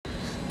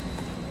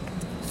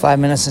5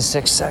 minutes and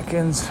 6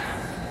 seconds,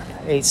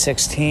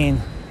 8:16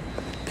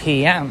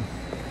 p.m.,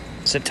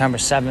 September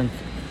 7th.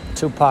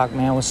 Tupac,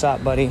 man, what's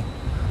up, buddy?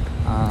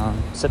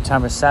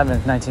 September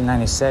 7th,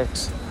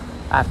 1996,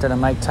 after the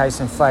Mike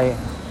Tyson fight.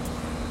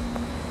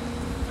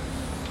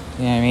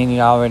 You know what I mean?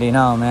 You already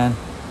know, man.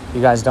 If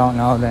you guys don't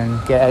know,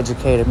 then get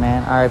educated,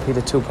 man. R.I.P.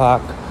 to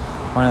Tupac,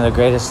 one of the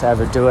greatest to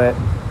ever do it.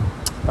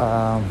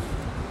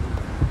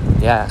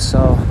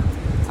 So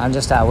I'm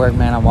just at work,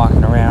 man. I'm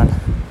walking around.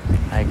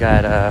 I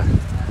got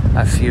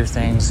a few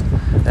things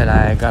that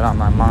I got on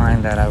my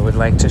mind that I would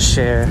like to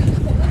share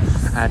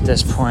at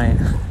this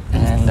point.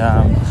 And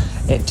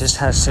it just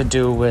has to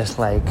do with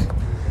like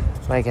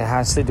it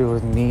has to do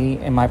with me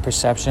and my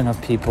perception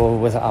of people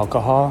with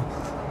alcohol.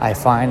 I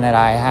find that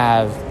I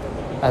have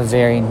a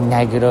very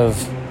negative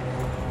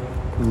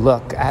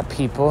look at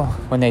people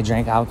when they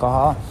drink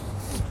alcohol.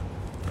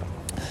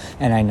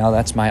 And I know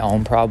that's my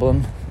own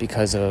problem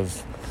because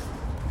of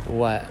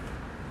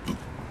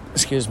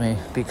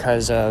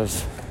because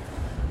of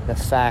the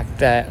fact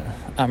that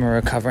I'm a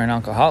recovering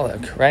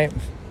alcoholic, right?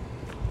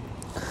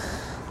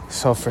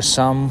 So for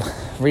some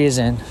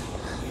reason,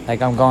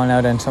 like I'm going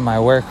out into my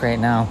work right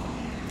now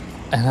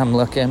and I'm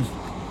looking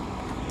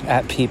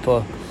at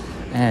people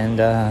and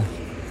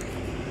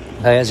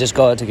I just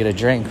go out to get a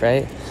drink,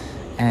 right?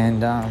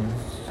 And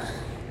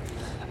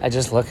I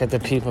just look at the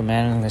people,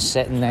 man, and they're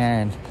sitting there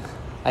and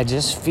I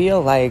just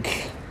feel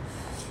like,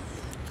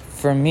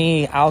 for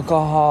me,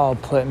 alcohol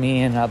put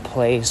me in a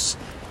place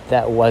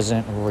that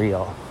wasn't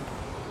real.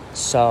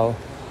 So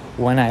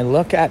when I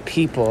look at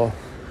people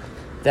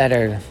that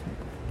are,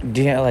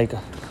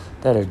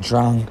 that are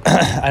drunk,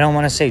 I don't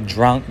want to say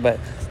drunk, but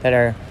that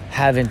are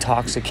have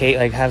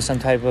some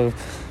type of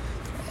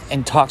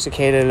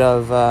intoxicated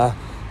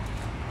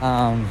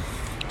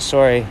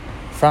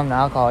from the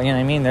alcohol, you know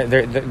what I mean?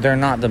 They're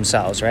not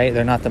themselves, right?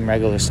 They're not them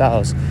regular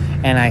selves.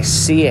 And I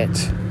see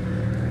it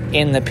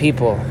in the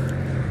people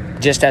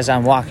just as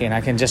I'm walking.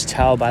 I can just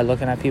tell by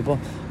looking at people.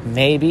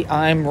 Maybe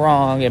I'm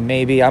wrong and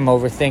maybe I'm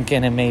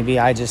overthinking and maybe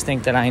I just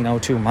think that I know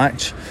too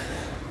much.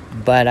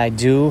 But I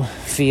do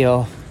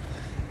feel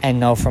and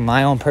know from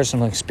my own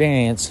personal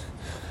experience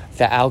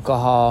that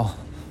alcohol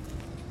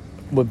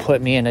would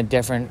put me in a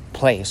different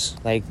place.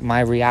 Like my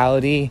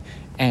reality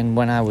and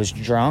when I was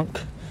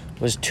drunk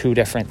was two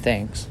different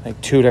things,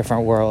 like two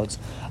different worlds.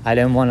 I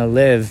didn't want to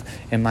live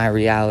in my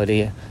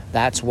reality.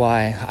 That's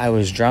why I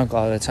was drunk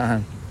all the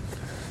time.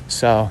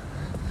 So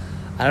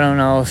I don't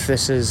know if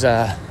this is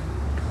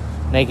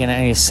making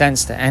any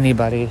sense to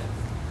anybody,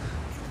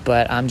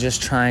 but I'm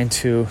just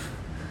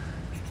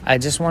I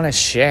just want to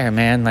share,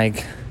 man,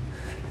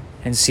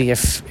 and see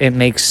if it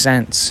makes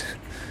sense.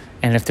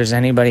 And if there's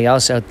anybody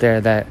else out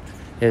there that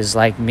is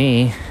like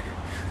me,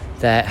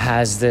 that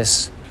has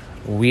this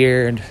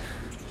weird,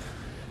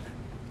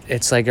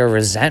 it's like a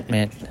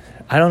resentment.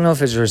 I don't know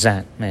if it's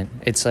resentment.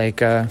 It's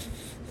like,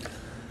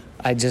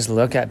 I just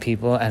look at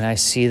people and I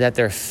see that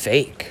they're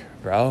fake,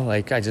 bro.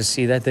 Like, I just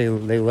see that they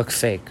look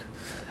fake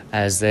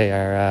as they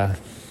are,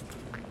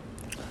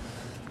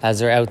 as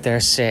they're out there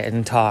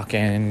sitting,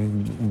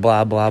 talking,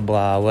 blah, blah,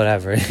 blah,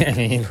 whatever. I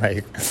mean,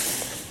 like,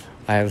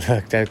 I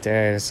looked out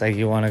there, it's like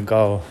you want to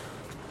go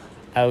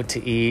out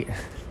to eat.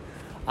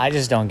 I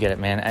just don't get it,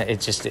 man.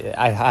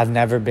 I've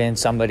never been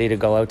somebody to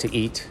go out to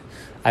eat.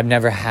 I've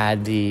never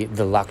had the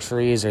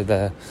luxuries or do you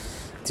know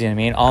what I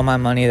mean? All my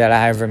money that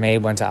I ever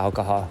made went to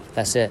alcohol.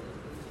 That's it.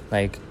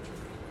 Like,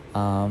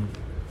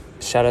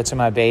 shout out to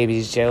my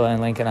babies, Jayla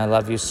and Lincoln. I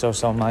love you so,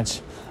 so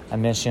much. I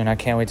miss you and I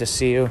can't wait to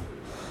see you.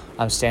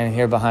 I'm standing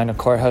here behind a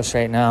courthouse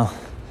right now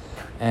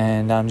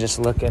and I'm just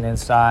looking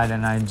inside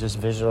and I'm just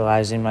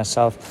visualizing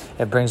myself.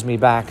 It brings me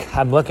back.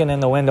 I'm looking in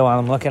the window and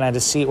I'm looking at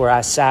the seat where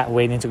I sat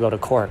waiting to go to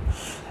court.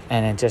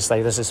 And it just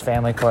this is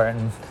family court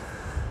and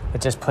it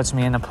just puts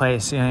me in a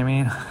place, you know what I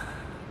mean?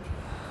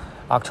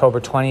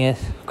 October 20th,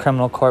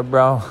 criminal court,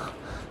 bro.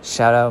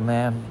 Shout out,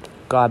 man.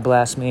 God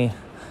bless me.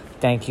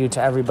 Thank you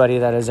to everybody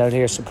that is out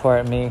here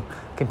supporting me.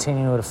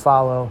 Continue to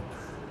follow.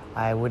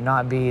 I would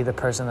not be the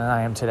person that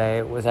I am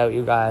today without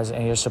you guys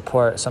and your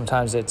support.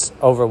 Sometimes it's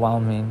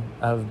overwhelming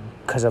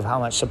because of how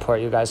much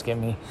support you guys give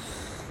me.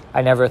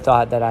 I never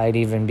thought that I'd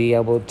even be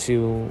able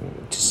to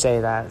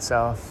say that.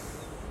 So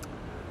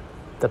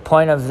the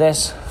point of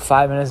this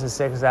 5 minutes and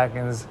 6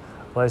 seconds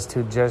was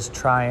to just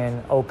try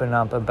and open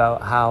up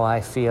about how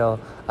I feel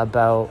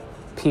about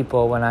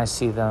people when I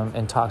see them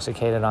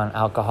intoxicated on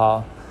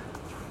alcohol.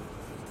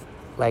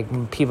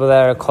 Like people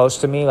that are close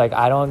to me, like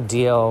I don't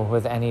deal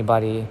with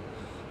anybody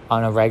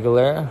on a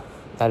regular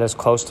that is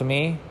close to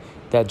me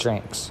that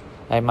drinks.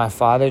 Like my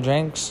father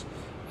drinks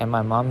and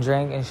my mom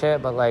drink and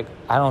shit, but like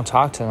I don't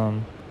talk to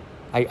them.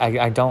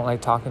 I don't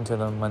like talking to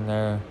them when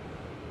they're,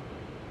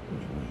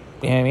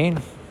 you know what I mean?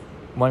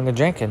 When they're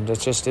drinking. It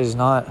just is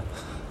not.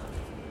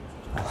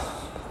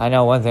 I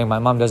know one thing, my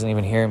mom doesn't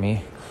even hear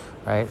me,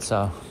 right?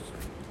 So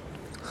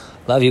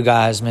love you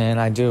guys, man.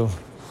 I do.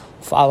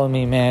 Follow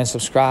me, man.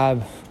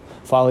 Subscribe.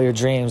 Follow your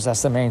dreams.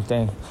 That's the main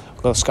thing.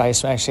 Go Sky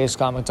Smack Shade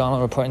Scott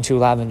McDonald reporting to you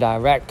live and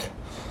direct.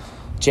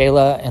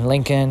 Jayla and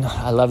Lincoln,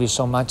 I love you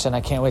so much, and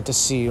I can't wait to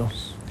see you.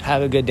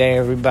 Have a good day,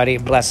 everybody.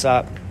 Bless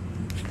up.